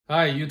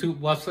Hi YouTube,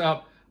 what's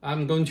up?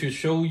 I'm going to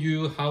show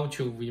you how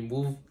to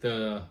remove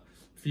the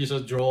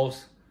freezer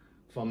drawers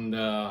from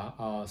the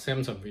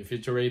Samsung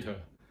refrigerator.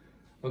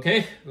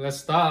 Okay, let's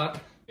start.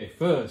 Okay,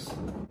 first,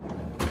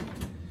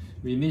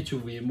 we need to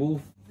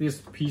remove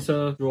this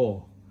freezer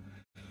drawer.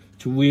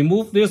 To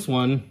remove this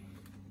one,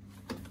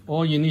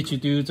 all you need to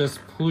do is just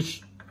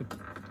push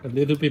a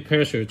little bit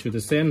pressure to the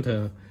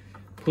center.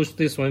 Push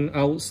this one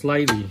out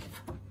slightly.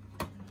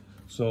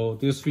 So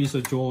this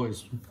freezer drawer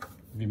is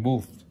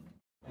removed.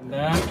 And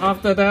then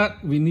after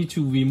that, we need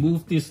to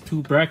remove these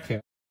two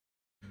brackets.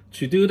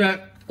 To do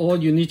that,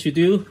 all you need to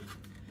do,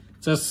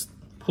 just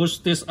push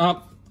this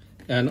up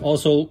and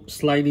also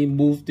slightly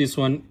move this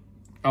one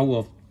out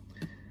of.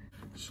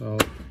 So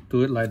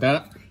do it like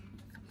that.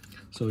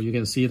 So you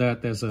can see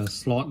that there's a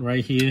slot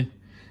right here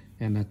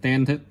and a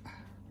dented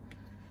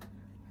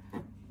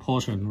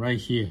portion right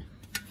here.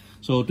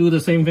 So do the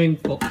same thing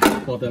for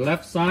the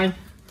left side.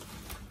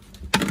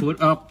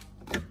 Put up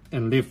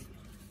and lift.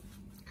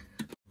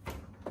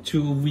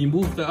 To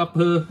remove the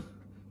upper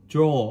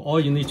drawer, all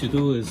you need to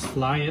do is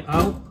slide it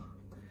out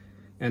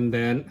and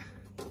then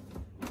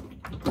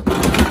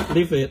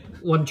lift it.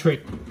 One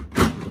trick.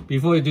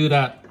 Before you do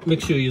that,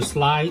 make sure you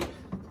slide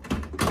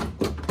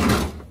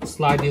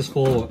this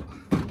forward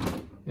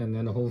and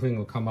then the whole thing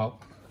will come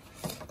out.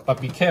 But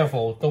be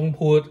careful, don't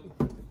put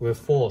with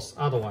force,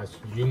 otherwise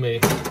you may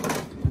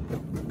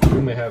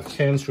have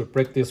chance to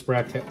break this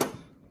bracket.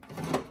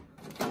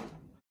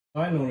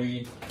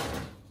 Finally,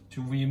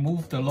 to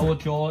remove the lower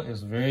jaw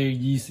is very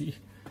easy.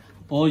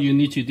 All you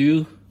need to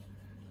do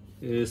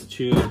is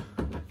to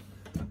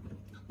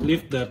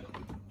lift the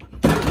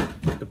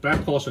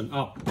back portion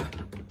up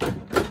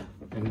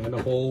and then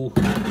the whole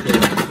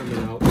jaw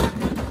coming out.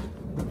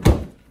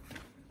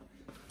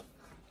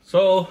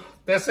 So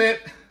that's it.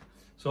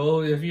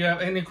 So if you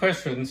have any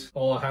questions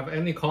or have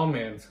any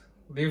comments,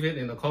 leave it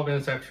in the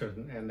comment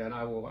section and then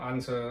I will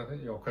answer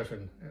your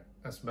question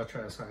as much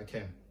as I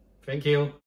can. Thank you.